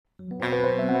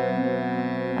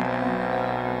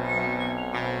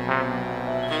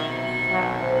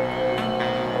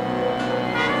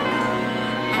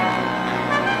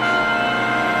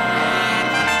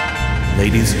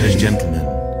Ladies and gentlemen,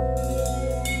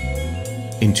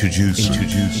 introduce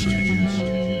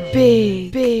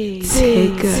Big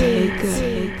Tigger.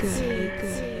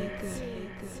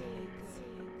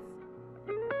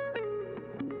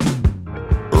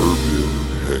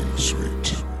 Hang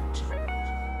Suite.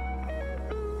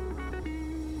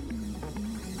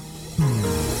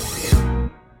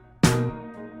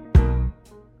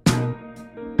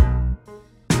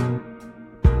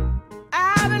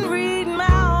 I've been reading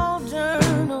my old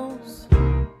journals,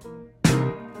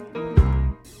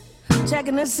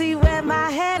 checking to see where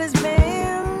my head has been.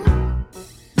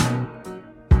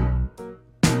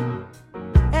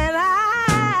 And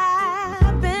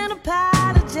I've been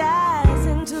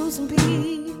apologizing to some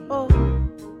people,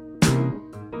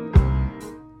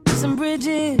 some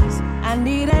bridges I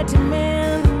needed to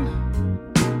mend.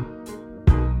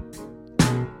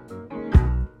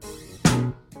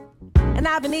 And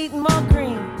I've been eating more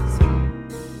greens,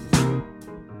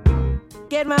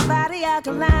 get my body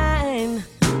alkaline.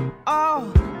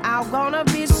 Oh, I'm gonna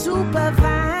be super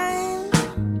fine.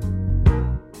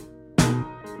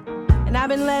 And I've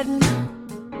been letting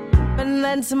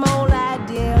some old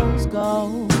ideals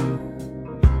go.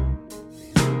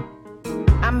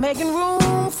 I'm making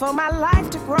room for my life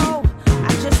to grow. I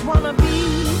just wanna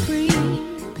be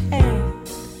prepared.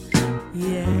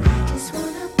 Yeah.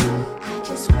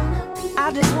 I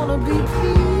just wanna be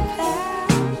prepared.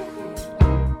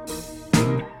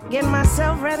 Get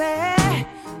myself ready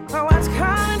for what's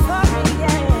coming for me.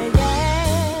 Yeah, yeah.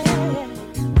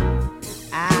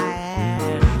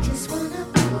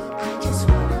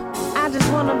 I just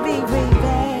wanna be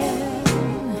prepared.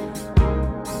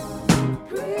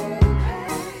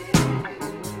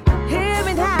 Hear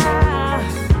me now.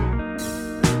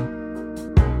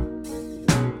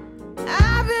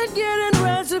 I've been getting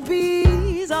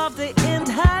recipes off the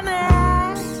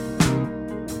internet.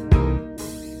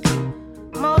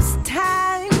 Most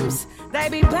times they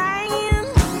be banging.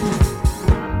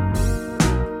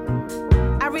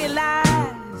 I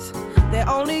realize they're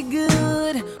only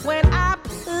good when I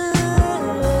put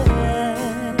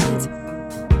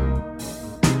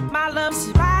my love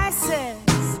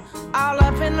spices all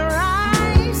up in the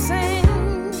rising.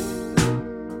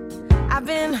 I've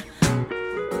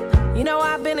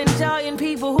been enjoying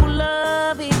people who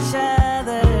love each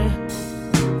other.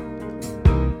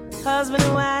 Husband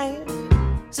and wife,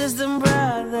 sister and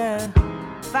brother,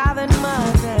 father and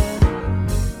mother.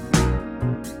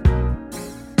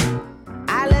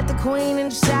 I let the queen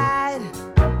inside,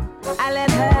 I let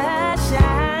her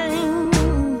shine.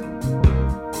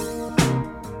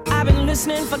 I've been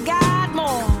listening for God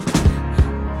more,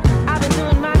 I've been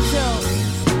doing my show.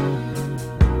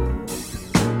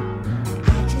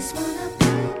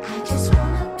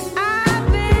 I've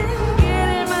been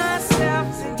getting myself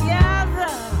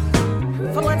together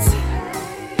for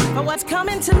what's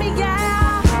coming to me,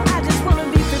 yeah. I just wanna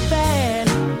be prepared,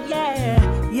 yeah,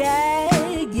 yeah,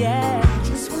 yeah.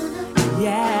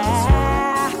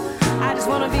 Yeah, I just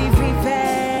wanna be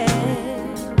prepared.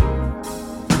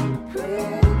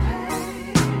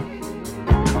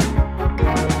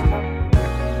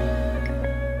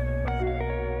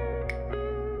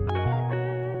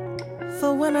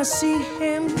 For when I see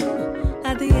him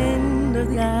at the end of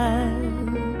the aisle,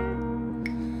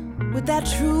 with that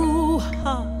true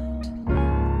heart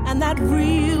and that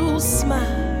real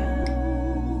smile,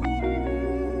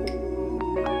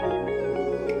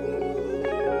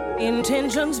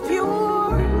 intentions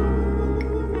pure,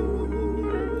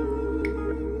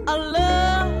 a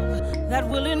love that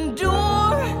will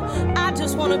endure. I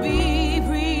just wanna be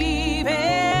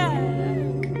prepared.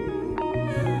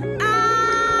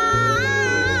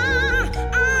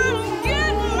 I'm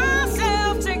getting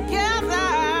myself together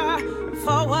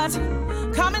for what's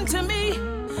coming to me,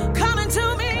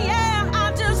 yeah.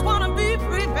 I just wanna be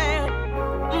prepared.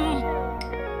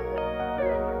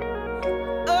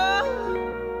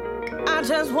 I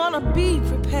just wanna be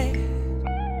prepared.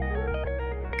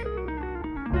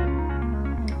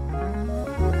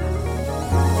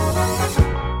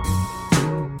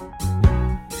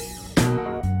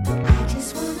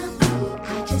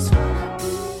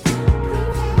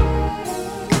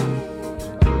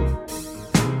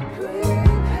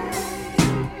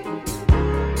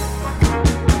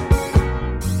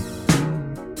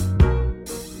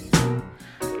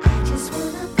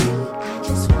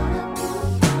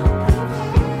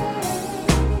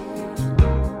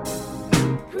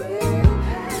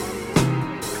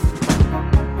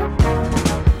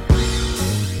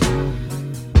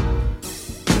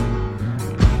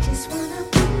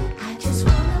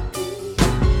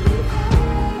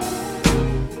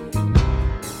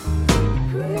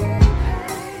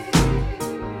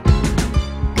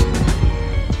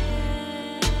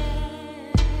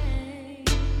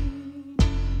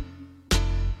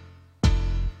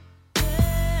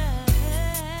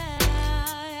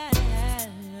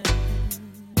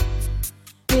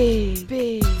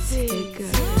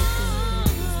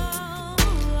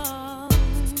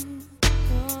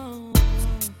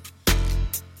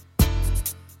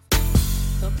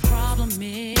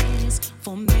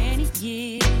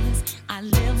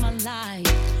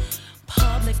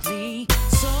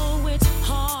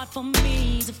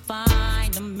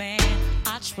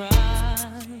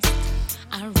 trust.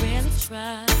 I really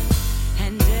trust.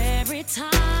 And every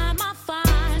time I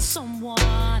find someone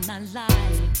I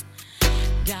like,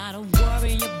 gotta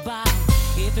worry about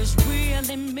if it's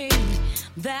really me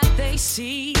that they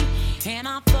see. And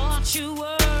I thought you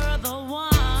were the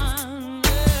one.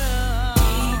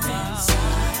 Deep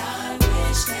inside, I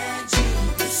wish that you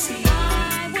could see.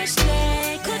 I wish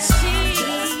they could see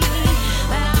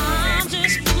that I'm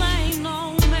just plain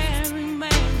old Mary,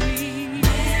 Mary,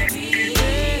 Mary. Deep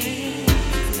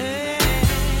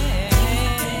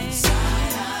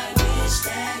inside, I wish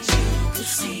that you could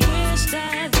see. Wish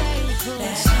that they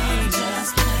could see. I'm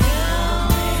just plain old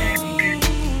Mary,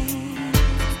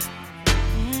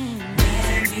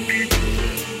 Mary.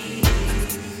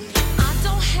 I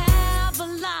don't have a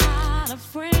lot of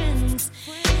friends,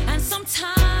 and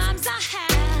sometimes I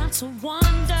have to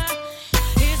wonder,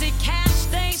 is it cash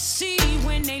they see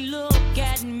when they look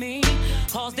at me?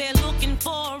 'Cause they're looking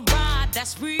for a ride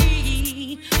that's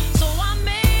free. So I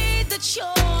made the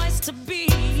choice to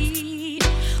be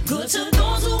good to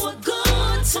those who are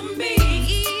good to me.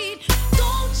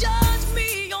 Don't judge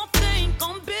me or think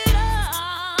I'm bitter,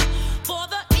 for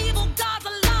the evil gods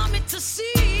allow me to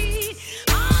see.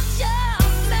 I'm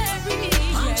just Mary.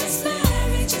 I'm just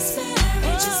Mary, just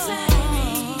Mary, just Mary.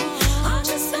 I'm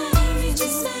just Mary,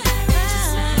 just Mary, just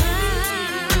Mary.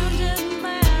 I'm just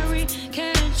Mary.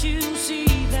 Can't you see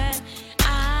that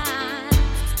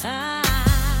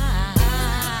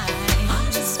I'm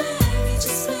just Mary,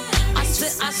 just Mary.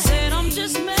 I said I'm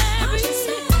just Mary. I'm just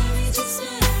Mary, just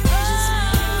Mary, just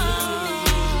Mary.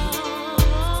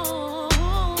 Oh,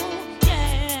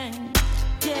 yeah,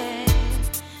 yeah.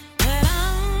 But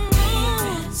deep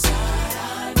inside,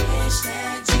 I wish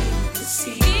that you could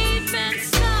see. Deep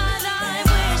inside, I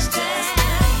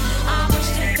wish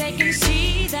that they can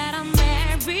see that I'm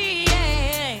Mary.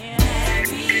 Yeah.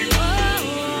 Mary. Oh,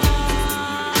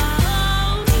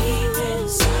 deep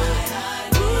inside, I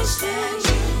wish that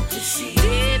you could see.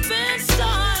 Deep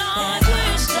inside, I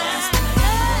wish that I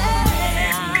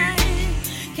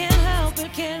can't help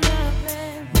it, can't help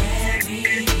it. Mary.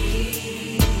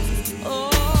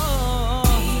 Oh,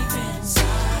 deep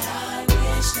inside, I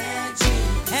wish that you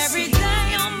could every see. Day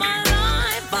of my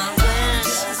life, I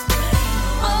wish,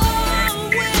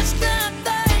 wish that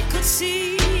they could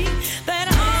see that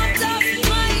I'm just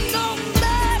plain old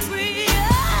Mary.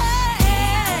 Yeah,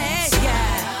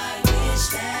 yeah. I wish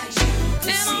that you could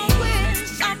and see. I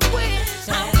wish, I wish,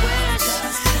 I wish.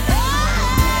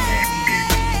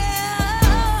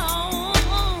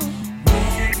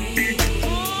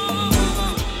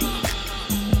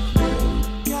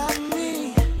 Got me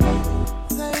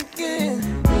thinking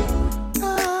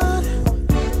good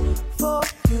for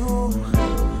you.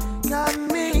 Got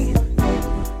me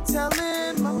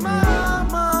telling my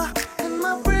mama and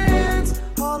my friends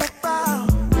all about,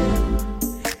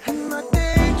 and my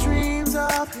daydreams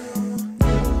of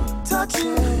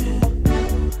touching,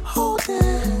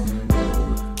 holding,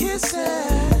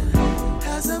 kissing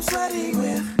as I'm sweating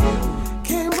with.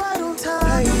 Came right on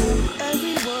time.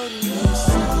 Every word in this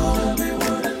song, every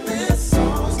word in this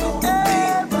song's gonna be about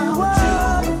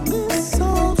you. This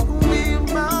song's gonna be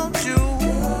about you.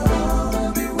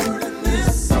 Every word in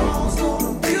this song's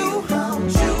gonna be about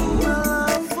you. My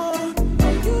love for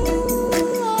you.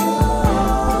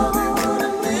 Every word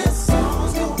in this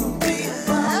song's gonna be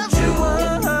about you.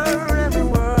 Every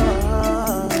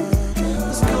word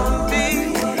is gonna be.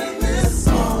 This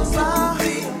song's gonna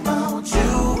be about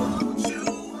you. You,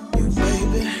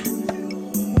 baby.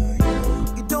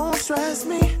 You don't stress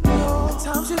me. At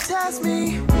times you test me,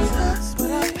 but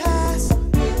I pass.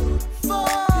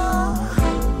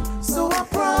 So I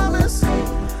promise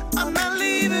I'm not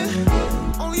leaving.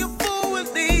 Only a fool would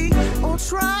leave or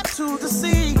try to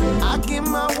deceive. I give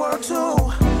my word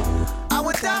to, I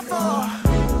would die for,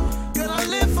 girl I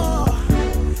live for,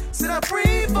 said I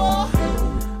breathe for,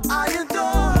 I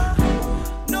adore,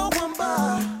 no one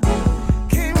but.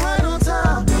 Came right on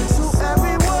time. So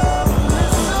every word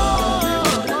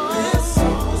this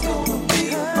song's gonna be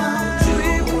about you.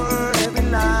 Every word, every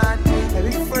line,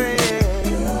 every phrase.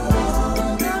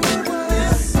 Every word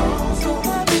this song's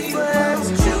gonna be about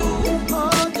you.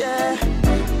 Oh yeah,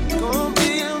 gonna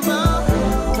be about.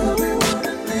 Every word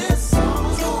in this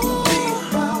song's gonna be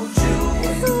about you.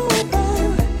 Ooh,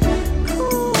 baby.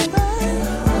 Ooh, baby.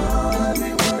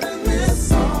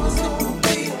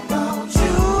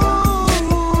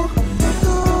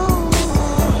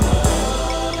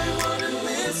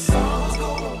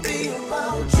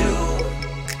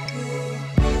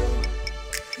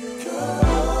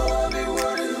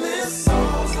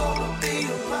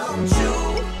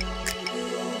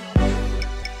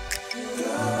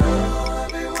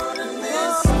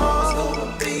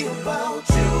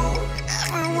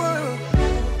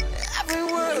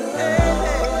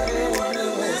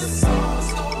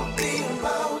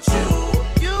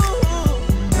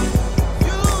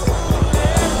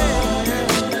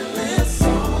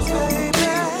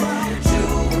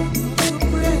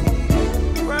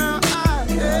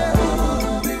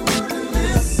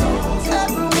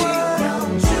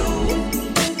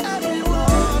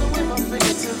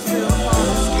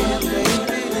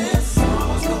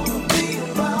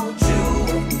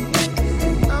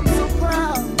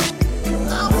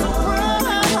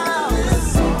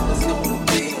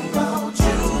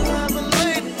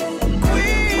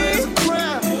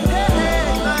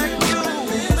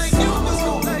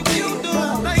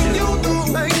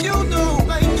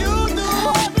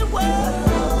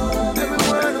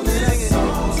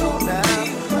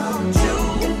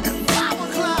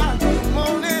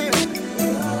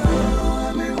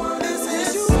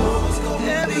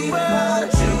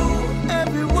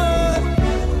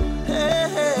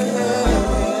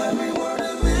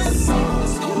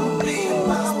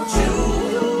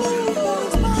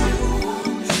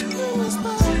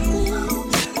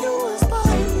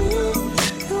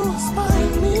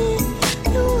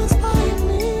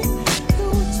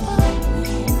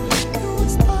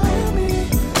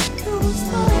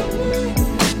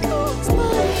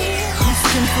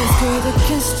 Nothing feels good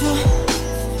against you.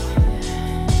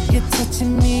 You're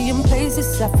touching me in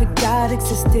places I forgot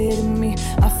existed in me.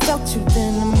 I felt you,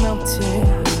 then I melted,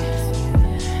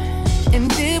 and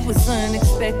it was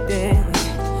unexpected.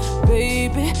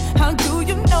 Baby, how do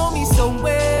you know me so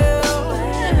well?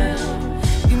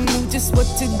 You knew just what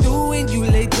to do when you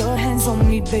laid your hands on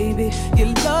me, baby.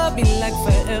 You love me like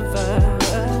forever.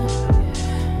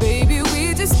 Baby,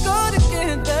 we just go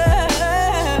together.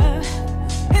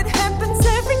 It happens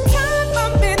every time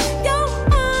I'm in your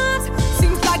arms.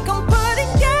 Seems like I'm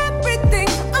putting everything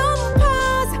on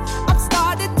pause. I've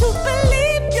started to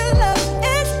believe your love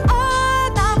is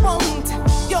all I want.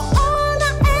 You're all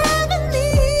I ever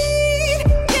need.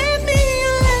 Give me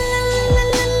a la la la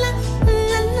la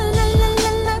la la la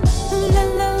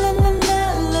la la la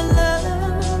la la.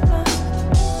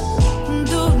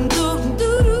 Do do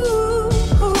do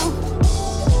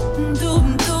do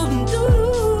do do.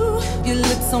 Your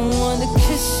lips, I wanna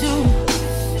kiss you.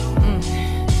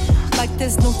 Like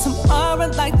there's no tomorrow,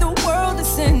 like the world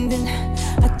is ending.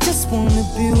 I just wanna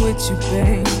be with you,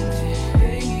 baby.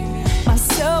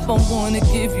 Myself, I wanna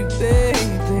give you,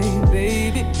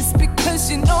 baby. It's because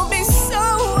you know me so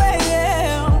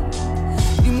well.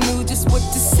 You knew just what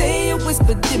to say, you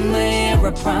whispered in my ear.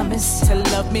 I promise to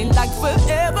love me like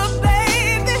forever,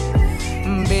 baby.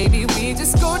 Baby, we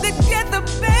just go together,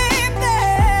 baby.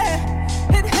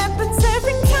 It happens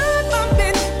every time I'm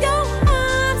in your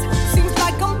arms. Seems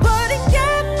like I'm putting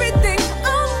everything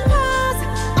on pause.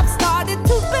 I've started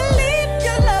to believe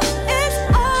your love is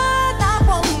all I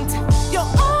want.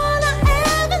 You're all I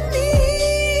ever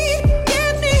need.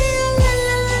 Give me a la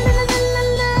la la la la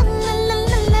la la la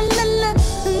la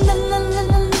la la la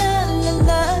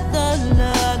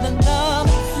la la.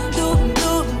 Do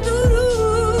do do do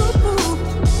do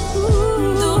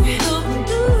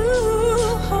do.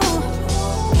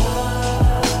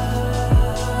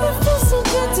 It feels so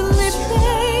good to live,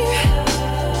 babe.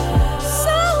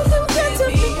 So good to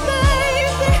be,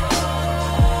 baby.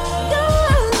 Your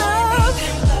love,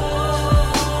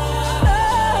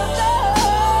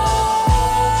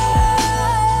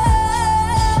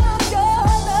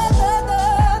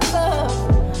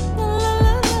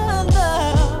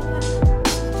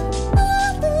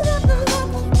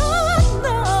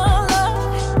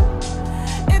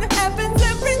 it happens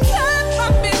every time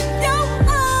I'm in your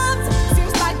arms.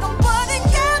 Seems like I'm putting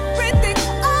everything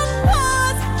on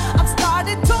pause. I've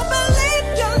started to believe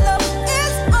your love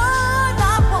is all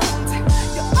I want.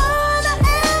 You're all I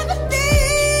ever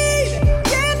need.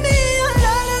 Give me a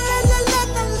la la la la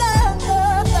la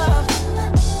la.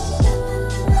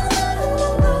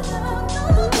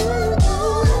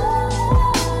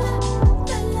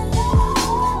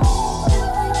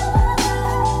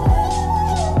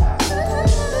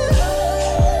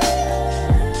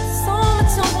 So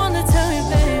much I wanna tell you,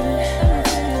 baby.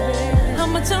 How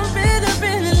much I really,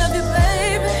 really love you,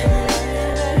 baby.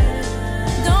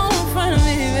 Don't front of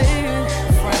me, baby.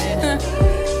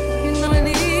 You know I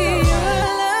need your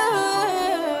love.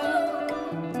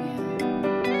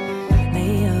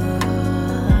 Lay your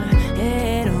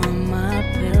head on my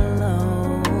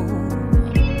pillow.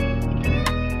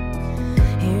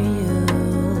 Here you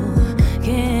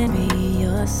can be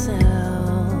yourself.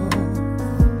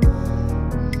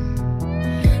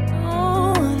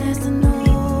 Oh, there's to know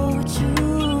what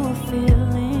you're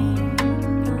feeling.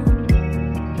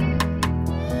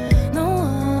 No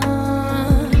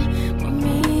one but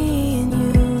me and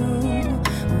you.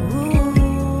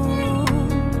 Ooh,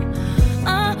 I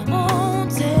won't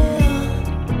tell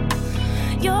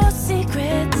your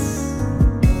secrets.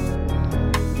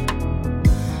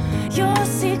 Your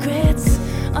secrets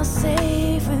are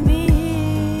safe with me.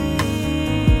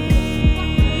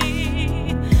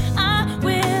 I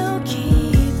will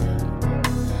keep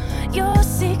your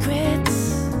secrets.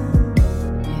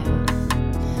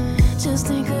 Just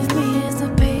think of me as the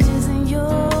pages in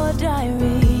your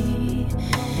diary.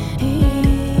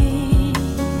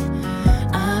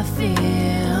 I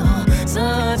feel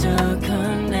such a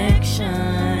connection,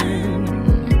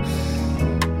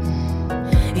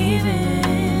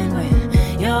 even when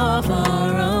you're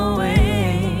far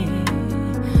away.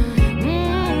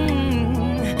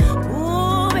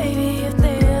 Ooh, baby, if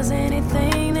there's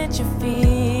anything that you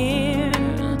fear,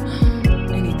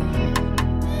 anything,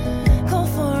 call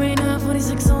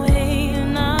 489-4608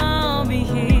 and I'll be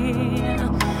here.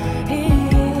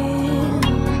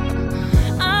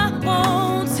 I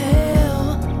won't tell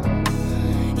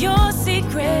your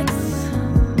secrets.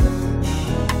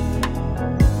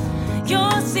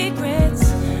 Your secrets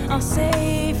are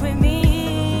safe with me.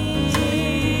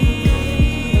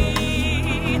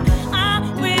 I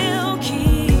will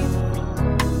keep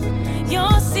your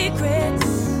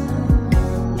secrets.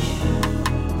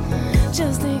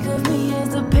 Just think of me as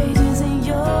the pages in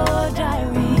your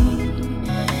diary.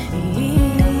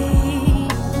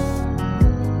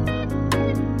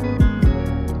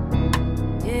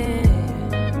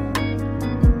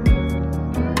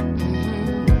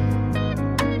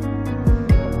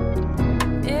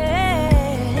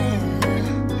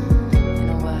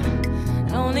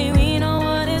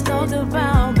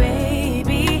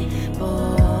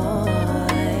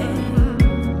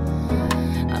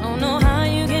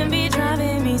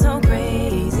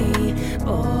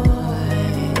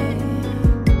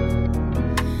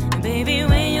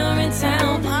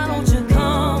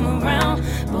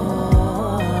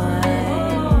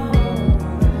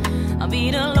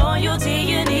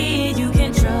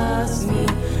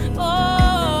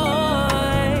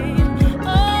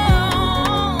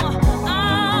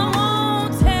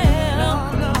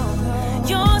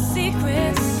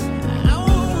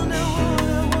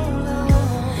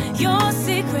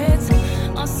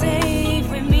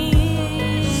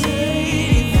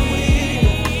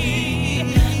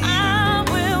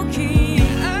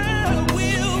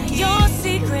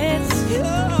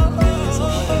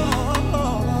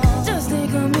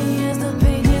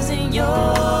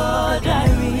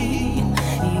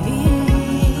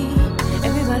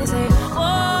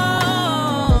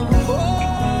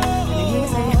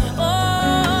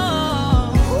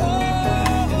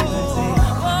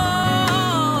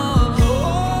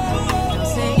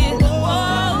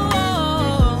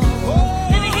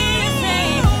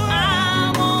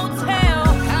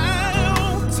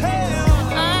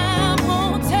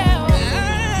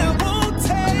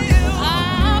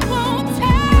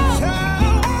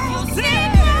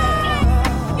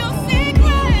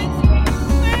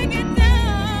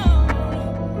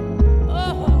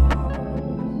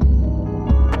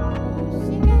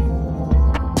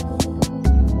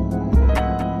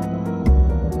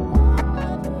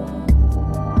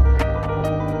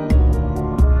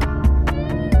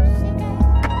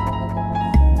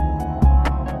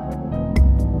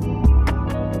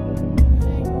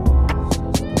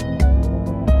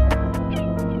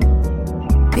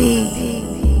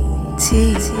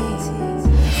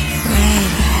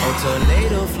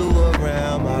 Tornado flew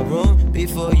around my room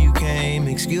before you came.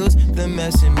 Excuse the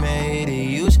mess it made. It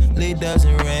usually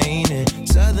doesn't rain in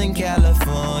Southern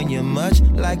California, much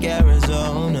like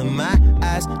Arizona. My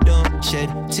eyes don't shed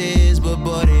tears, but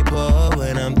boy they pour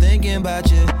when I'm thinking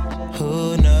about you.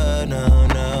 Oh no, no,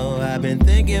 no, I've been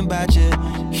thinking about you.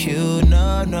 You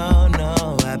no, no,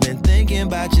 no, I've been thinking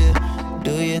about you.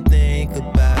 Do you think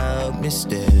about me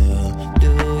still? Do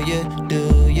you,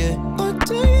 or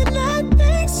do you not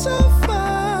think so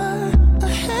far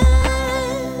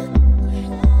ahead?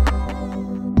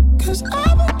 'Cause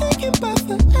I've been thinking about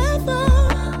forever.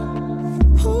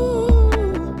 Ooh.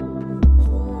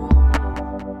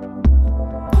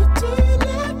 Or do you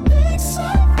not think so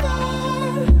far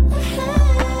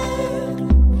ahead?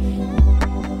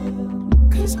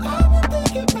 'Cause I've been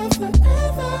thinking about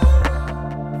forever.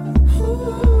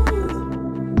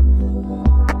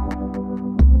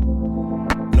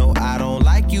 No, I don't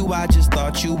like you, I just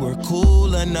thought you were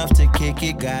cool enough to kick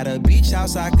it. Got a beach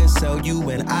house I could sell you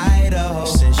in Idaho.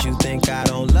 Since you think I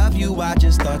don't love you, I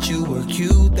just thought you were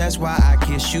cute, that's why I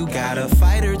kiss you. Got a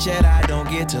fighter jet, I don't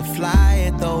get to fly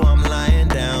it, though I'm lying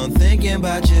down thinking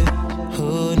about you.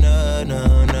 Oh no,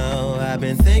 no, no, I've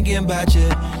been thinking about you.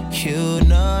 You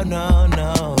no, no,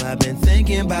 no, I've been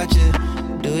thinking about you.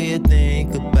 Do you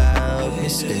think about me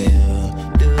still?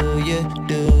 Do you,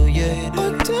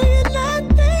 or do you not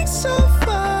think so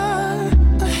far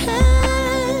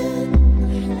ahead?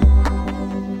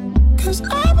 'Cause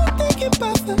I've been thinking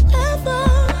about forever.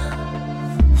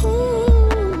 Ooh.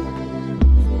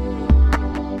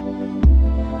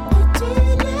 Or do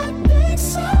you not think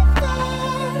so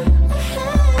far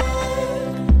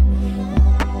ahead?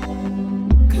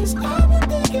 'Cause I've been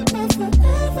thinking about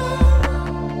forever.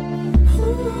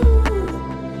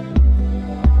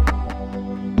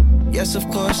 Yes, of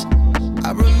course,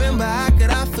 I remember, how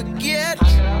could I forget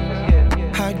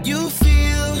how you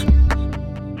feel?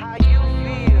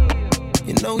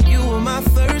 You know you were my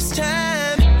first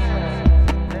time,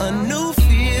 a new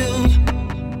feel.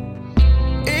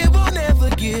 It will never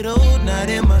get old, not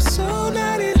in my soul,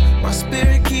 not in my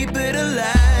spirit, keep it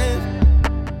alive.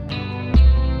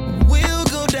 We'll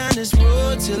go down this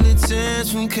road till it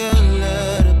turns from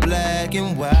color to black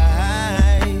and white.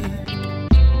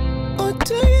 Or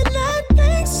do you not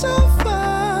think so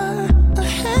far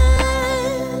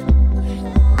ahead?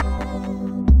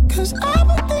 'Cause I've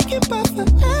been thinking about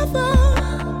forever.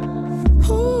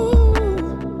 Ooh.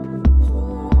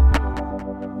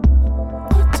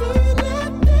 Or do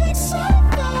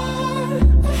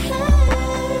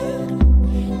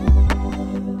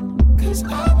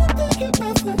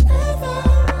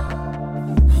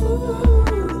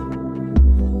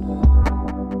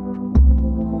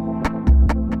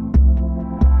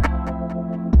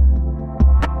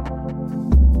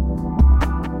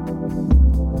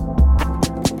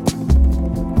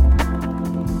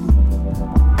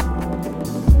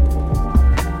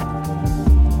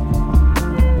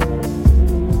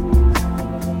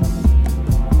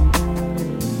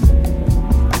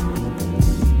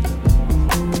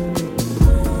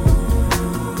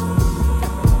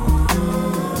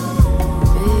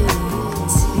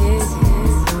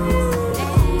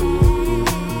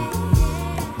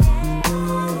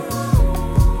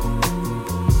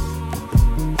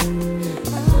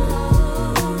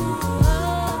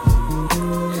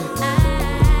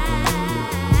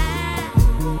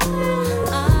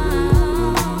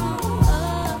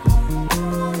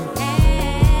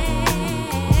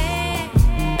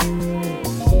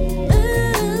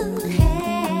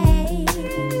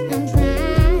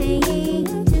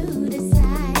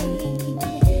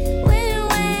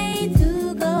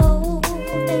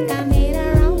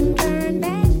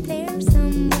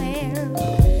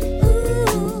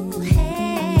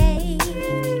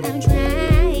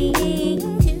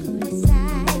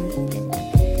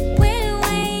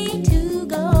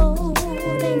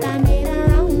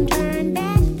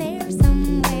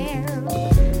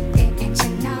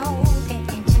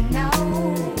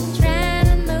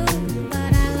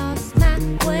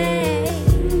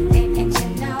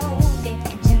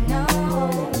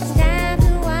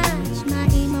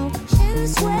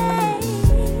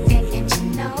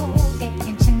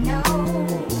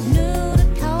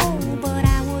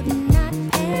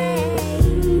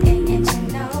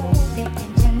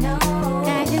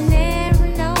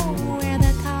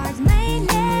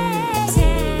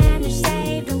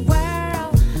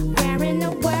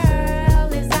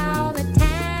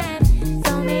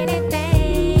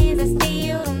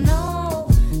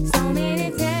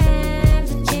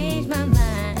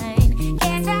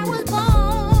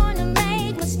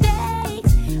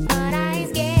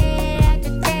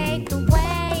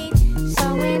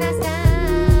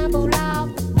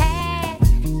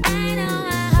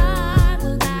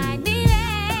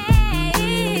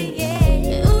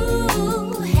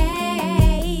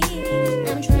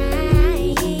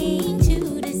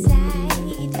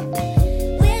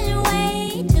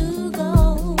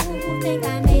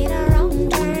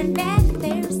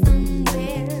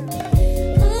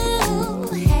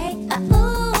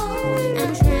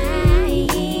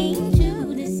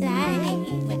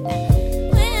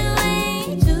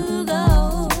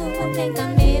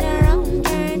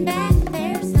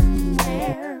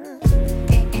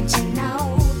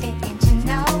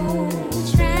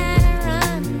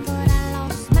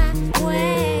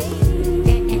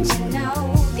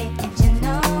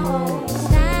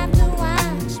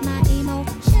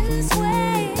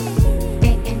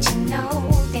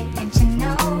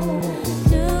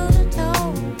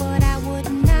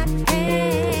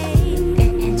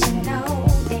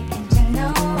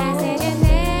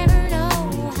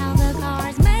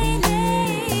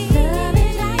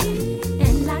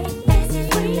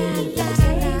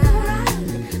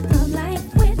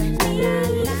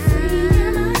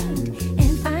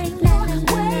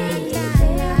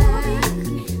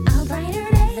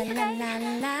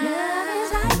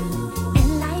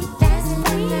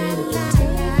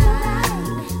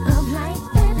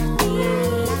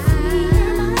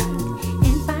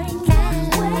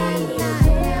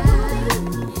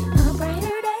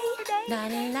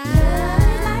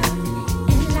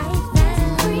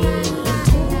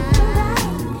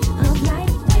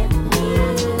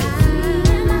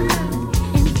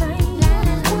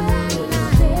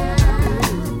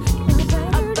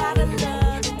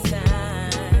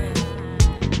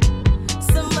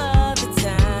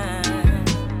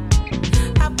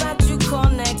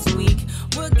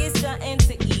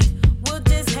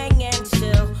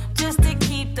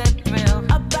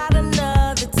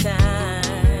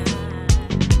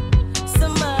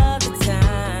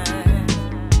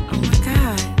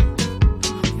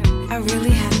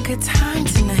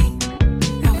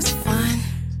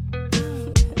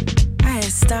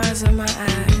Those are my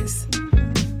eyes.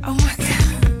 Oh my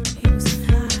God. He was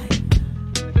fly.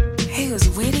 He was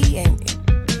witty and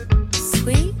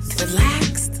sweet,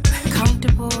 relaxed,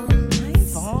 comfortable,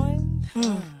 nice.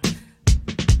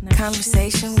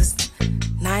 Conversation was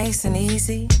nice and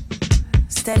easy,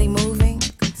 steady moving,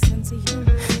 good sense of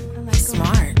humor.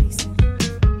 Smart.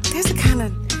 There's a kind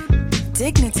of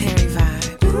dignitary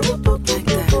vibe, like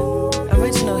the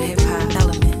original hip-hop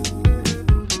element.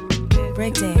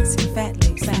 Breakdancing, fat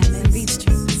legs, Beat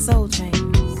Street, Soul Train.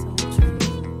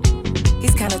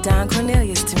 He's kind of Don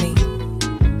Cornelius to me.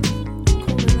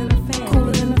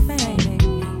 Cooler than a fan,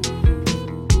 baby.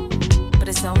 But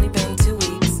it's only been 2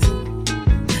 weeks.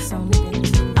 It's only been 2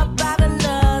 weeks. About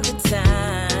another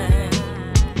time,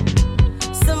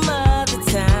 some other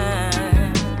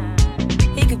time,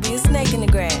 he could be a snake in the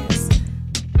grass,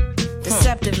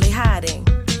 deceptively hiding,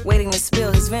 waiting to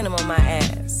spill his venom on my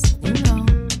ass. You know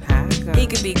how it goes. He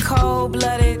could be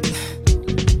cold-blooded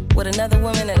with another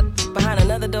woman behind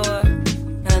another door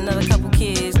and another couple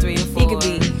kids, 3 or 4. He could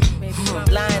be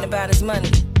lying about his money.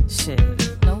 Shit,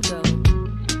 no dough.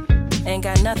 Ain't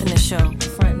got nothing to show.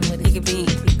 Frontin' with he could be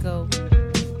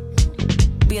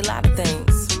a lot of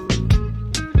things.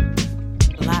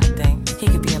 A lot of things. He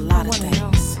could be a lot of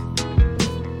things.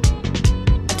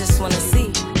 I just wanna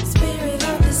see. Spirit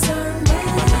of discernment.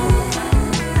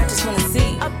 I just wanna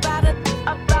see. About it.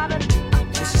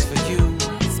 This is for you.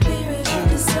 Spirit of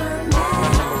discernment.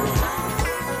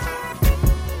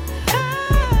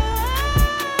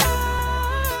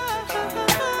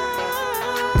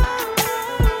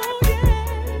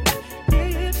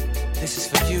 This is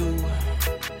for you,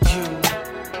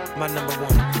 my number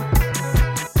one.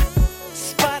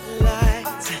 Spotlight,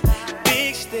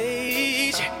 big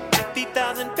stage,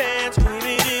 50,000 fans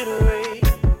screaming it away.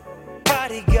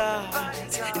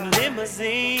 Bodyguards in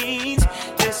limousines.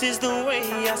 This is the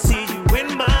way I see you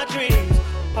in my dreams.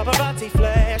 Paparazzi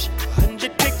flash,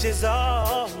 100 pictures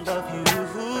all of you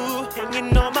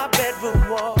hanging on my bedroom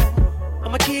wall.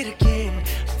 I'm a kid again.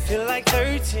 Feel like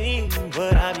 13,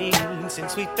 but I mean,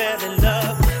 since we fell in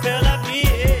love, girl, I've been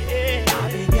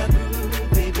your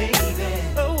groovy baby.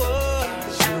 Oh,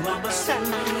 you are my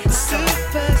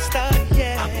superstar,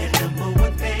 yeah. I'm your number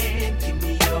one fan. Give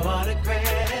me your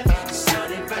autograph.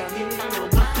 Sign it right here on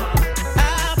my heart.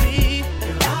 I'll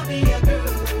be your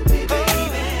groovy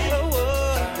baby. Oh,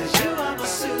 you are my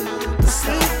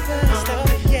superstar,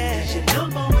 yeah. Your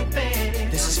number one fan.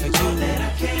 This is for you.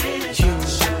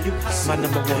 My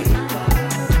number one.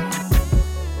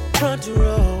 Front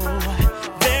row,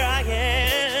 there I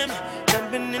am,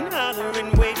 jumping and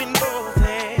hollering, waving both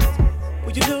hands.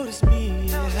 Will you notice me,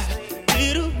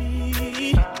 little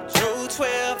me? Drove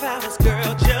 12 hours,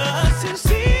 girl, just to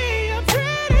see your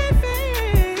pretty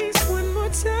face one more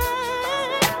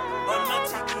time. On my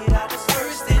ticket, I was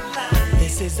first in line.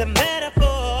 This is a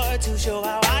metaphor to show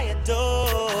how I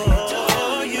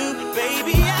adore you,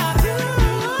 baby.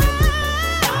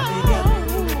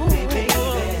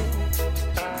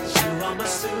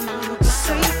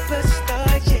 Superstar,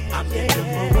 yeah. I'm your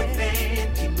number one fan.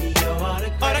 Give me your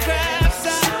autograph.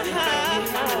 Sign it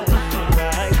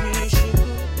right here,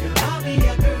 sugar. I'll be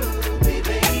your groovy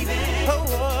baby.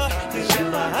 Oh, you're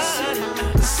my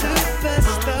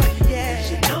superstar, yeah.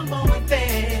 Your number one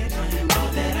fan. All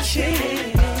that I can. Show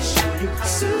you how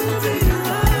super you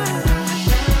are.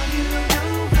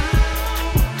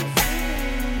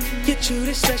 You're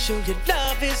truly special. Your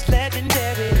love is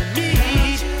legendary to me.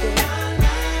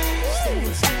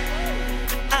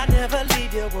 I never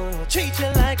leave your world. Treat you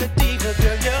like a diva,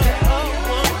 girl. You're all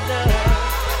one love.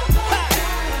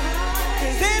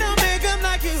 Cause they don't make them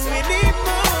like you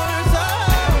anymore. So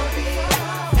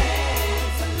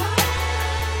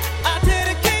I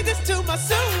dedicate this to my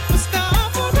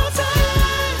superstar for no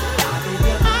time.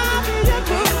 I'll be your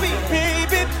groovy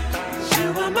baby. You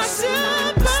are my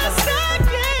superstar,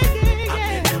 yeah. I'm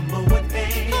your number one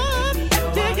fan.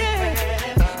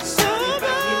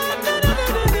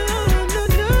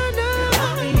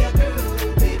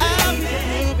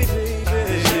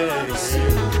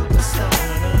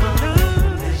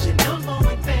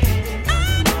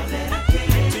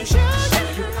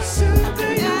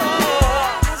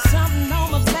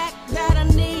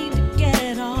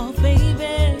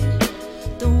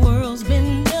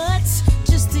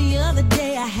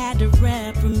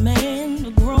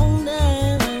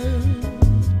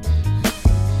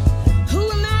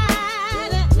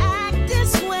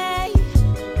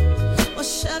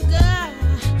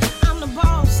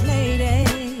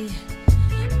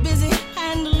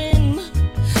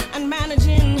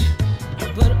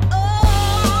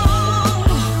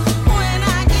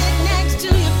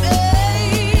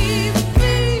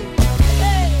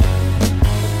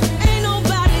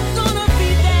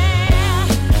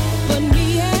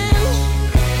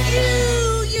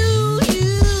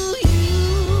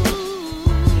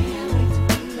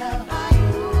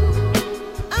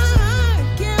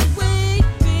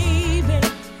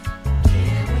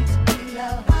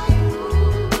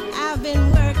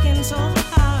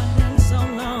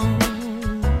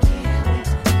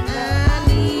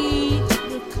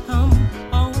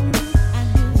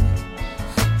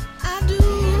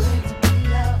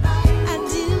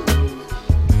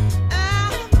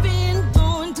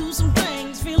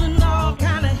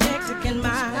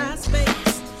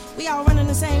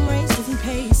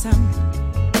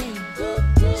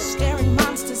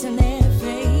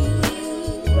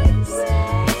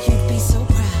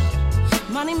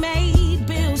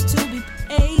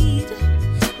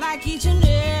 like each and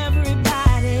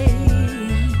everybody.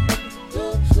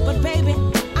 But baby,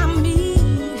 I'm me,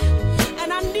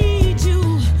 and I need you.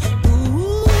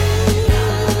 Ooh, when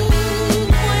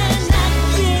I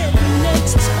get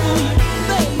next to you,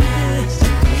 baby,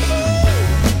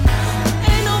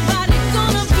 ain't nobody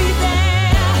gonna be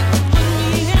there but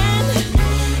me and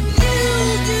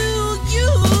you.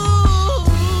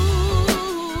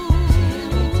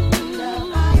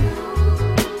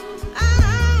 I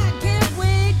can't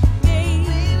wait,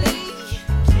 baby.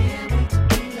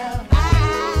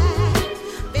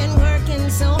 I've been working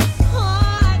so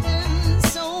hard and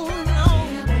so long.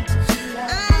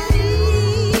 I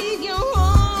need your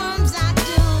arms, I do.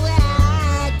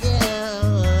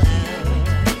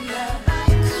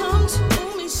 Come to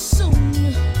me soon.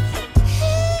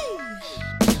 Hey,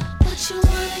 what you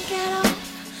wanna get off?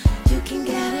 You can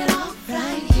get it off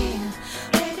right here.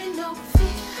 Baby, no fear.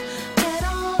 Let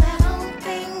all that old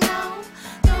thing go.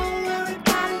 Don't worry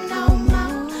about it no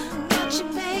more. Got you,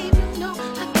 baby. No, I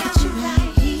got you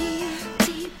right here.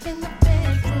 Deep in the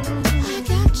bedroom. I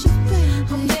got you, baby.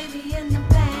 Oh, baby, in the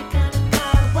back of the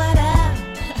car. What up?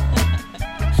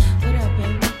 What up,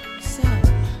 baby? So,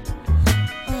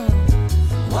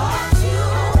 what you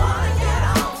wanna get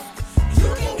off? You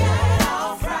can get it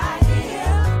off right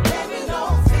here. Baby, no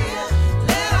fear.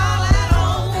 Let all that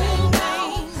old thing go.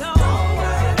 Don't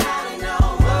worry about it no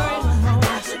more. I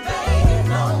got you, baby.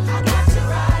 No, I got you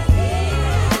right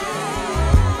here.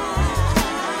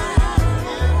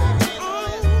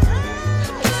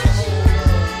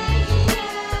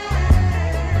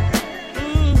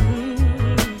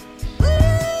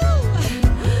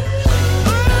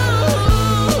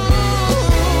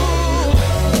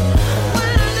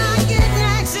 When I get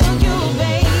next to you,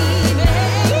 baby,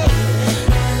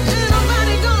 ain't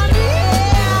nobody gonna be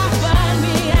here but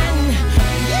me and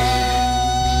you.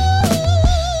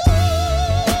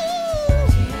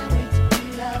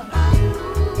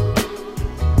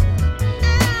 I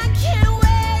can't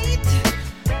wait,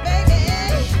 baby.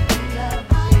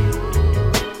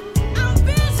 I'm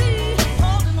busy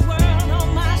holding the world on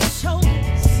my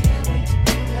shoulders.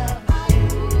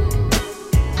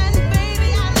 And baby,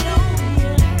 I know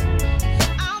you're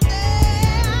out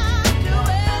there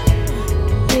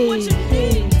doing what you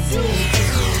need to.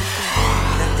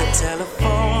 Let the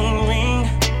telephone ring.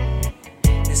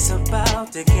 It's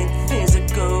about to get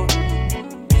physical.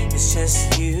 It's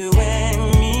just you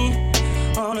and me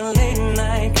on a late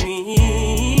night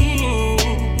creep.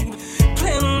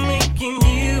 Plan on making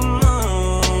you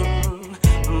moan.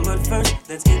 But first,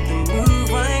 let's get the move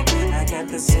right. I got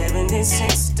the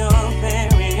 76 Stone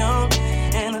Perignon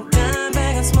and a dime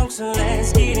bag of smoke, so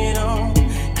let's get it on.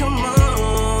 Come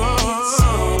on.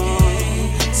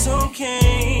 It's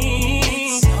okay.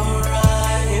 It's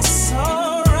alright. It's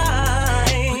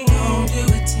alright. We gon' do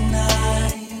it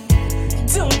tonight.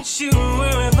 Don't you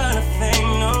worry about a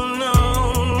thing, no, no.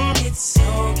 It's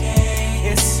okay.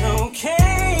 It's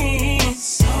okay.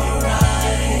 It's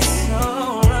alright. It's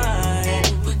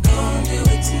alright. We gon' do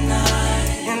it tonight.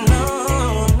 And no,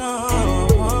 no.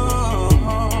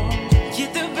 Get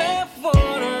the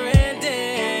bathwater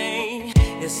ready.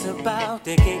 It's about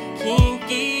to get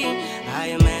kinky. I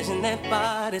imagine that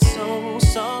body so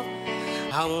soft.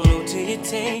 I won't know till you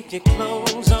take your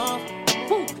clothes off.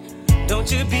 Woo.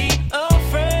 Don't you be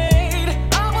afraid.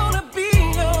 I wanna be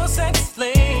your sex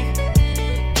slave.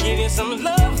 Give you some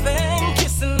love and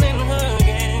kissing and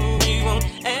hugging. You won't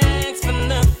ask for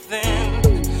nothing.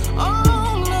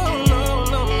 Oh no, no,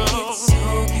 no, no. It's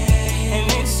okay.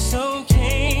 And it's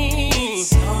okay.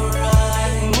 It's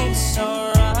alright. And it's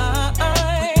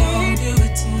alright. We gon' do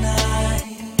it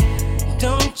tonight.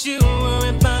 Don't you worry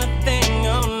about a thing,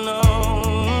 oh no.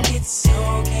 It's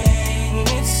okay. And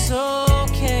it's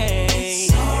okay.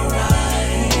 It's alright.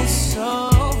 And it's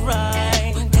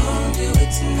alright. We gon' do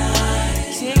it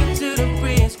tonight. Take it to the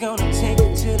bridge.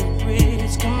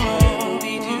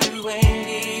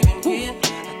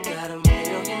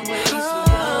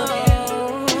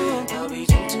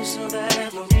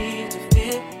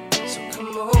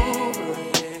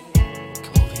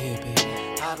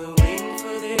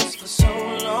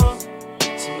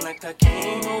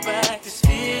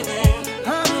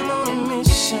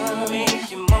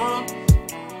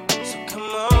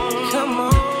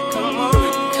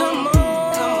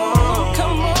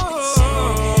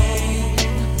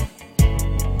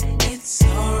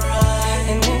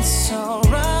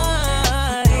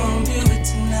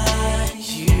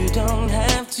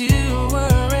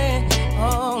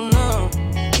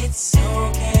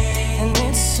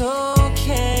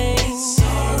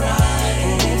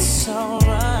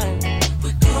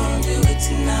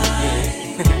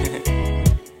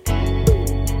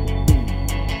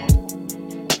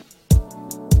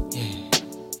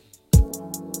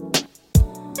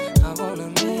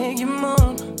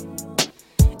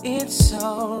 it's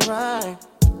alright.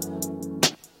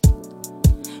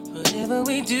 Whatever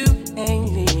we do,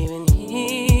 ain't leaving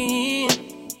here.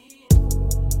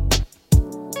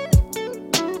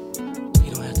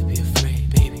 You don't have to be afraid,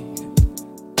 baby.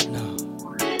 No.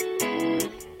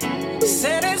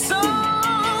 Said it's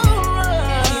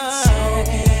alright. It's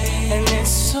okay. And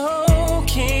it's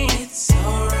okay. It's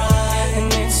alright.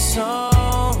 And it's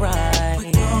alright.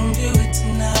 We gon' do it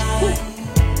tonight.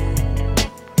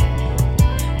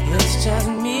 It's just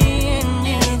me and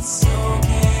you. It's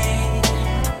okay.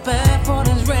 Bad for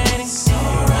this ready. It's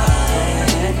alright.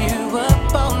 Have you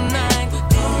up all night. We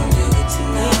gon' do it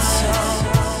tonight. It's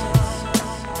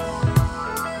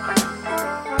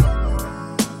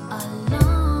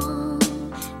Alone,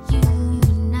 you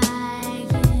and I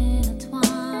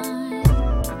intertwine.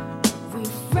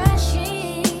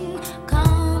 Refreshing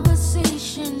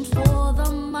conversation for the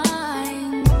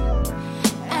mind.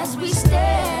 As we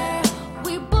stare,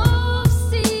 we both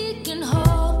seek and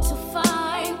hope to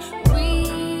find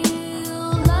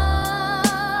real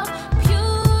love,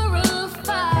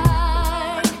 purified.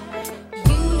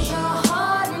 Use your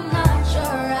heart and not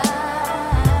your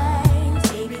eyes.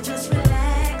 Baby, just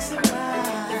relax and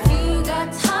ride. If you got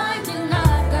time, then I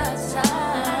got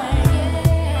time.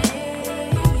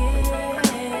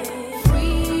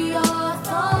 Free your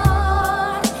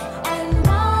thoughts and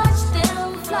watch them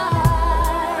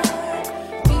fly.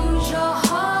 Use your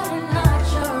heart and not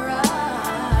your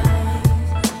eyes,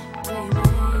 baby.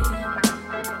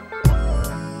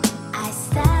 I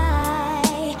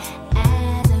sigh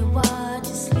as I watch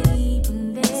you sleeping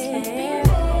there.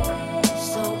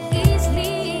 So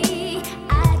easily,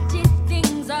 I did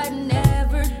things I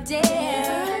never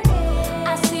dare.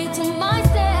 I say to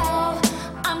myself,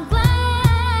 I'm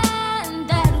glad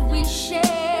that we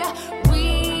share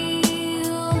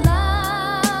real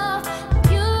love,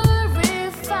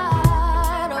 purified.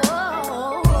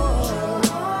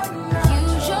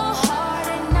 Use your heart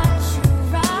and not your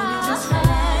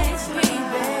eyes,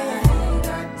 baby.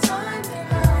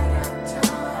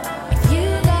 If you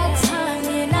got time,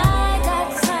 then I got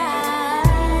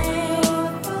time.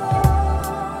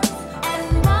 And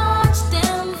watch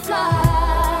them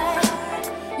fly.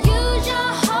 Use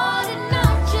your heart and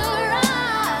not your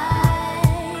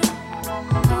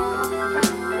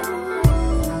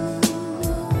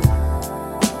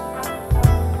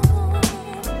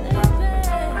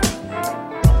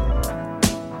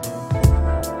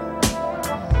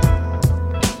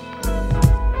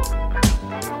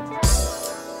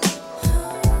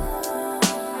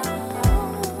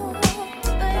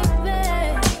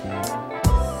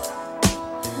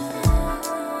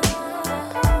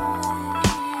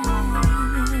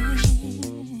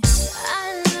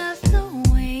I love the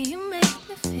way you make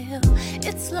me feel.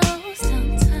 It slows down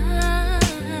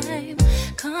time.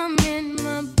 Come in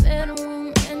my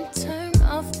bedroom and turn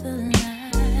off the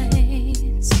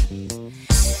lights.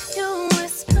 You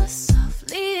whisper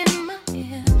softly in my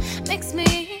ear, makes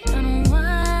me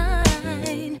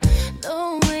unwind.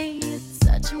 The way you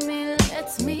touch me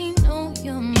lets me know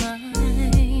you're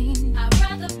mine. I'd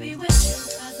rather be with you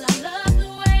 'cause I love the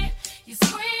way you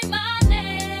scream my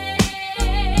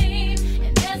name.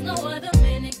 And there's no other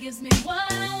man that gives me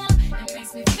what I want and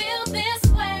makes me feel this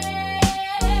way.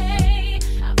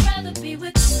 I'd rather be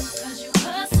with you 'cause you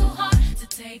hustle hard to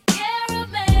take care of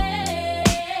me.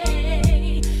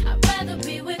 I'd rather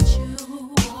be with you.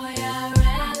 Boy, I'd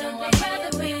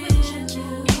rather be with you.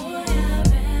 Boy, I'd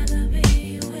rather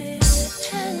be with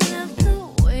you. I love the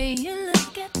way you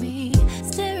look at me,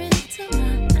 stare into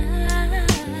my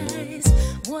eyes.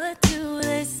 What do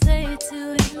they say to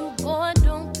you? Boy,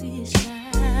 don't be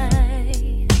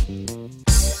shy.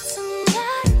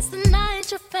 Tonight's the night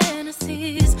your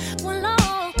fantasies will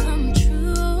all come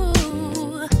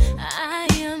true. I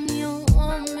am your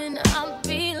woman, I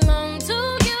belong to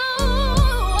you.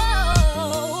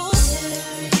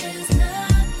 There is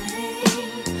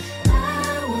nothing I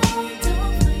won't do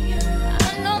for you.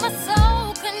 I know my soul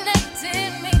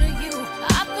connected me to you.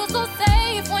 I feel so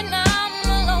safe when I'm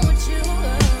alone with you.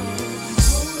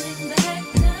 Holding back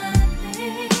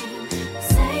nothing,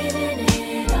 saving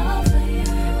it all for you.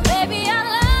 Baby, I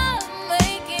love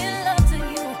making love to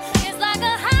you.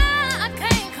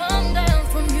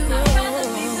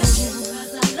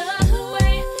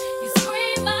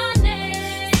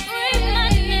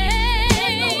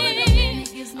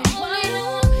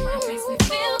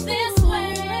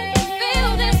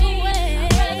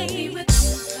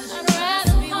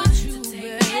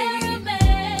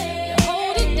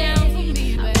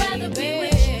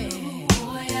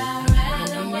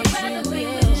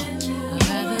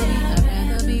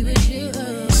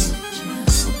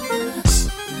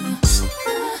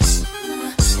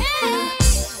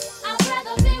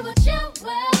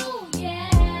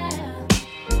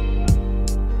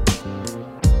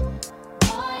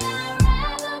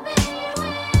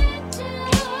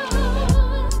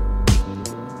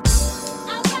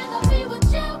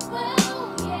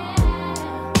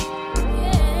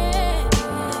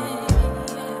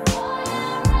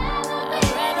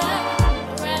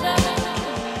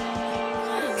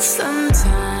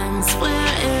 Sometimes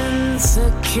we're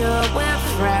insecure, we're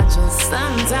fragile.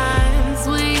 Sometimes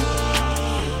we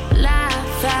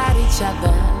laugh at each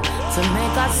other to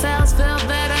make ourselves feel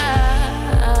better.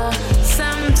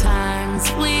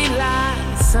 Sometimes we lie,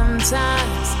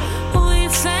 sometimes we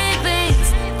say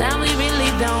things that we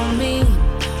really don't mean,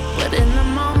 but in the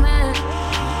moment,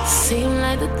 seem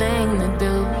like the thing to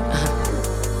do.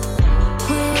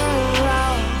 We're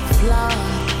all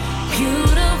flawed,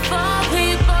 beautiful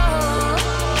people.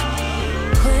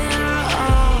 We're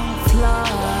all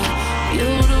flawed,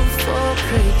 beautiful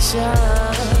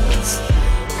creatures.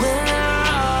 We're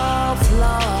all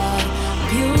flawed,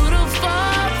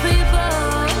 beautiful people.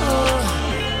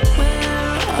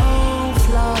 We're all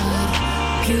flawed,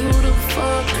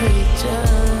 beautiful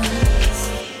creatures.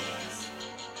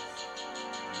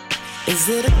 Is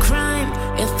it a crime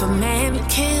if a man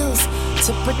kills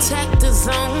to protect his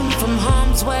own from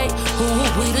harm's way? Who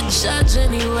are we to judge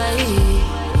anyway?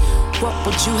 What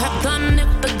would you have done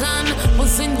if the gun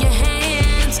was in your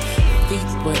hands?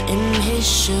 Feet were in his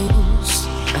shoes.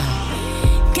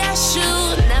 Guess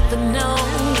you'll never know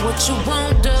what you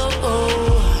won't do.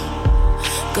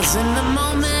 'Cause in the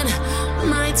moment,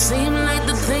 might seem like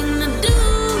the thing to do.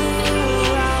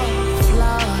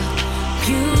 Flawed,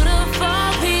 beautiful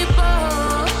people.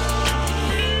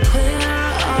 We're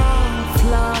all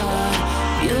flawed,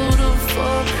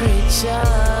 beautiful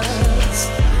creatures.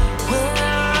 We're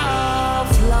all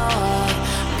flawed,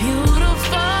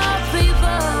 beautiful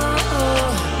people.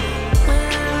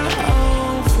 We're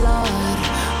all flawed,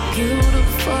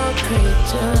 beautiful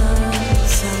creatures.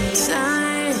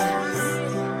 Sometimes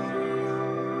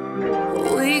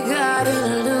we gotta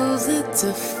lose it to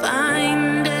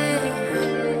find it.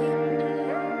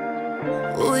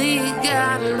 We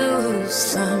gotta lose.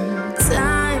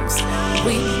 Sometimes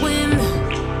we win,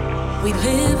 we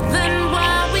live, then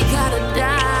why we gotta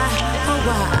die? Oh,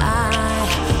 why?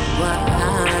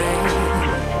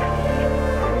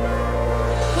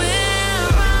 We're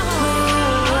all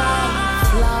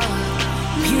flawed,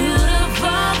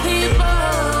 beautiful people.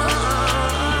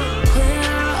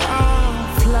 We're all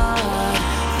flawed,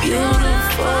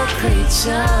 beautiful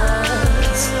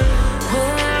creatures.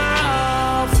 We're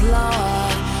all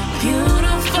flawed,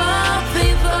 beautiful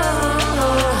people.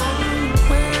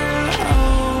 We're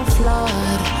all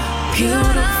flawed,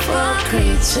 beautiful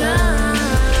creatures.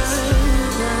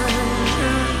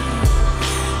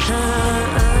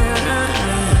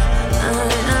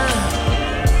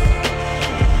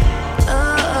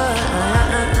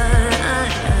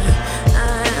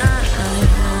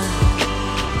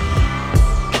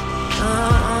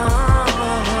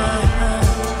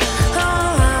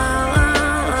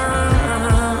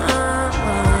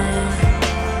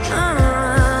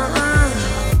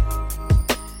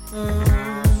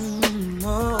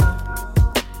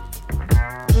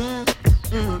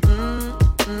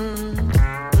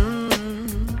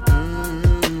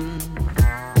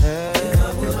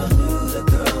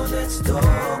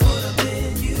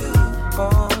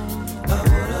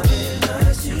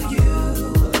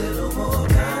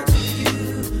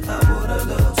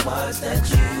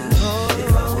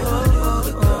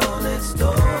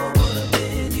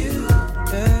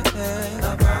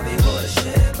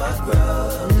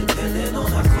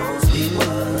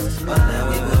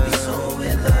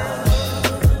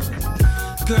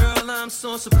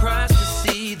 So surprised to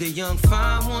see the young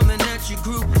fine woman that you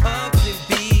grew up to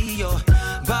be. Your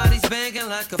body's banging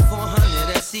like a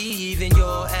 400 SE. Even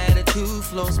your attitude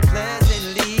flows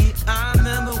pleasantly. I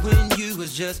remember when you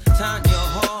was just Tanya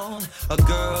Hall, a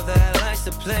girl that likes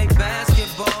to play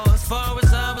basketball. As far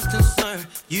as I was concerned,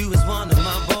 you was one of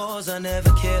my boys. I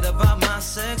never cared about my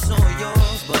sex or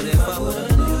yours, but if I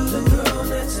would've knew the girl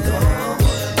next door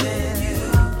would've been you,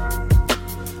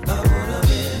 I would've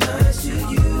been nice to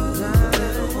you.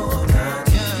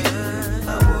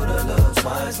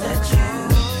 Twice that you,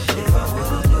 if I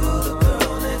would've knew the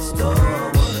girl next door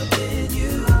would've been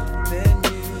you,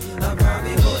 I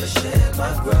probably would've shared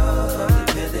my grub,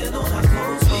 depending on how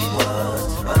close we was,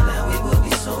 but now we would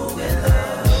be so in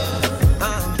love.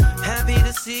 I'm happy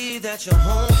to see that you're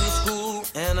home from school,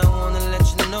 and I wanna let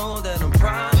you know that I'm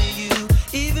proud of you.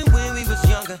 Even when we was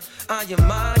younger, I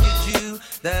admired you.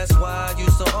 That's why I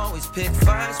used to always pick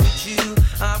fights with you.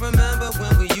 I remember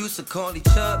when we used to call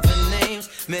each other names,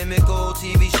 mimic old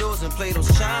TV shows and play those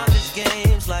childish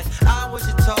games. Like I was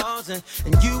your Tarzan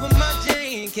and you were my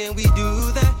Jane. Can we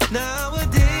do that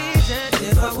nowadays? And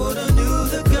if I would've knew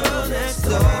the girl next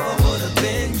door would've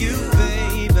been you,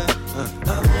 baby,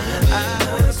 I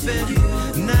would've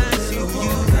been nice to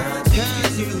you, kind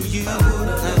to you.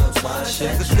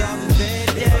 Sugar,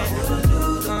 baby, yeah. If I would've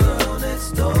knew the girl next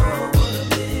door would've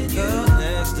been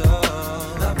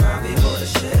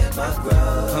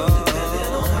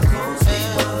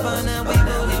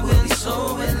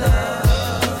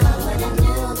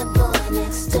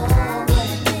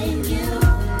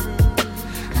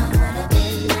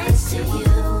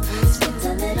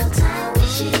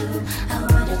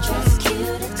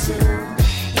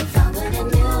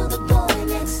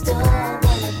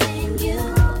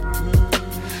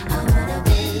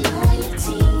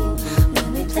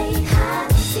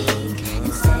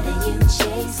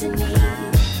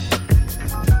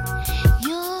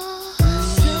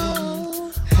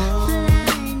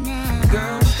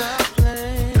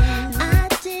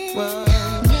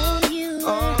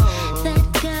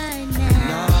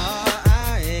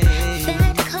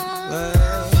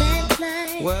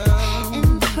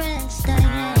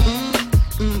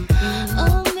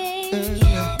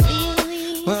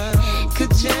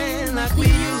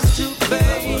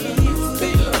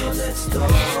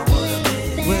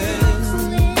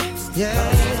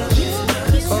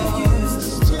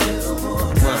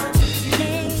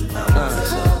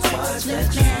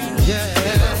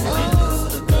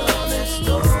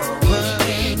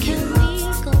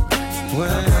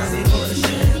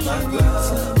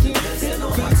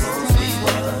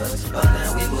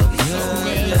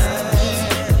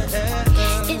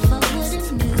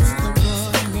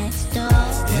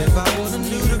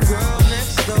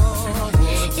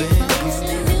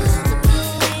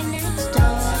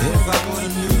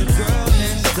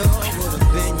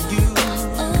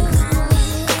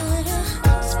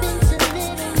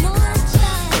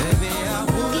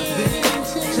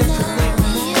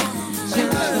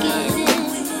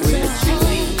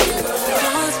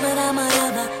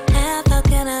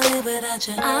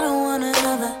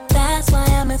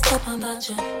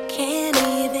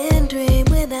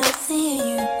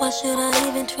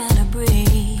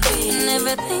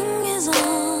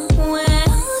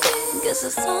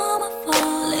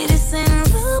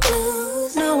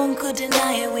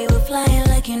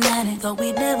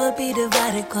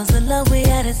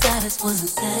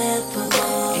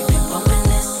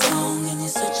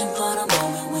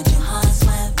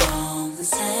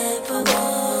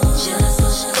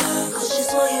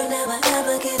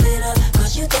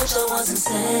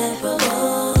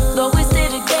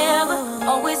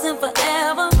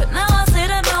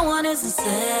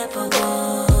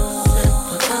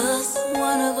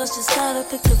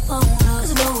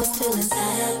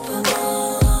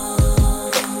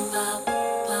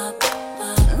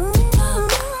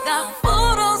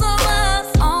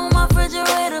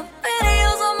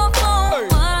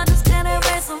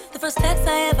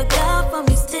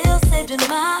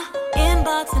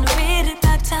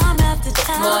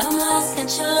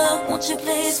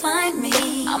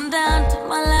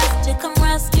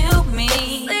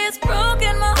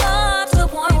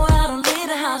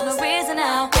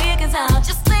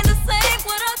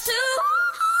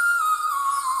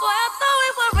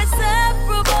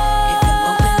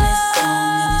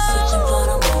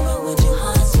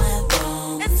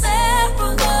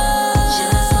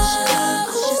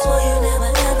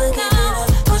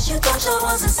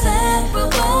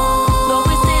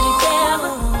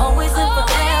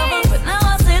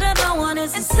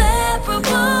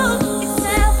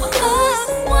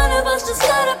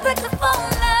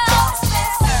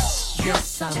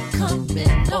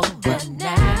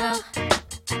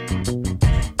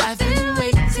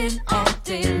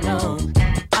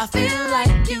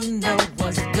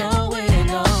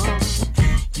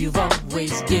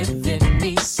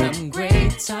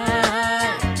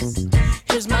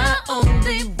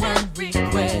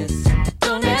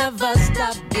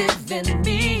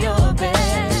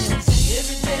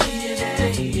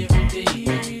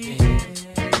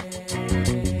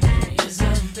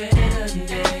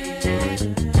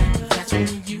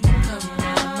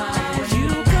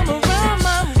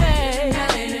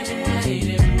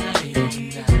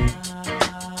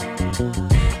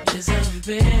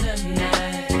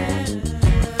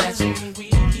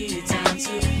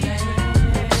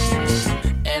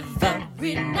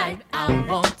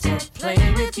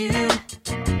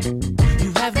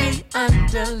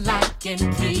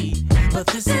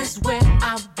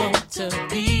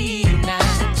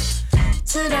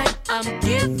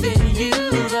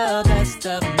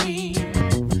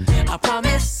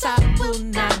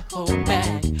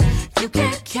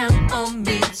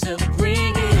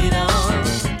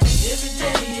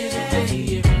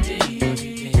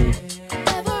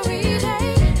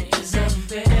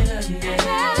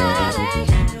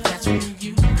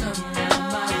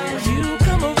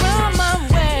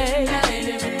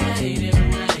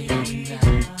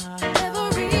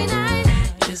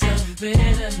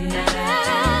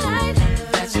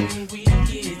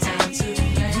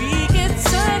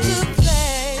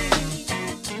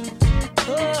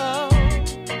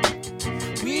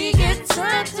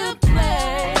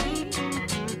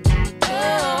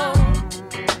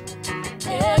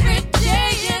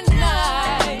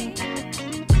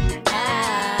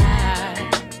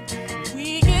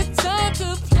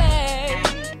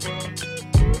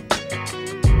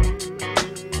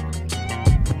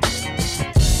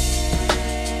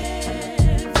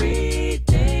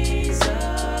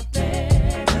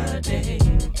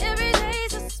Every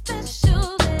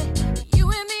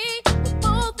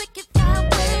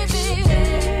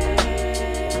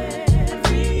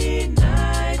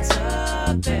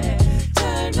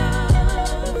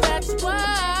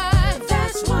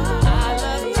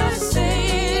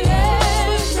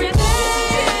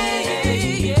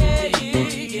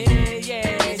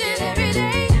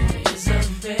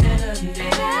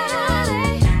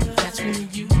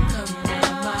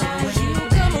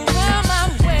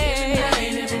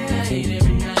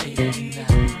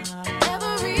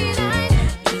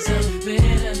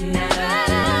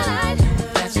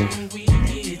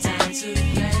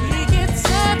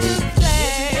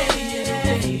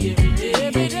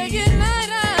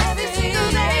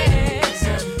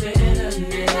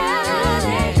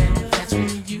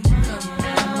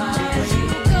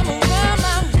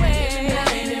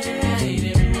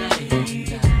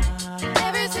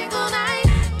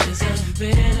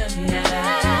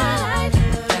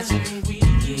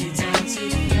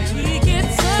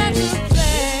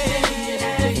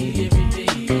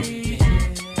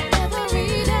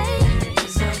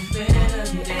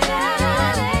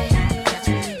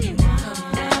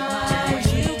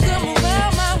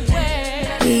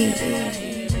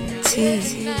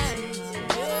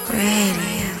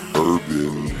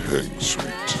Urban Hang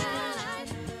Suite.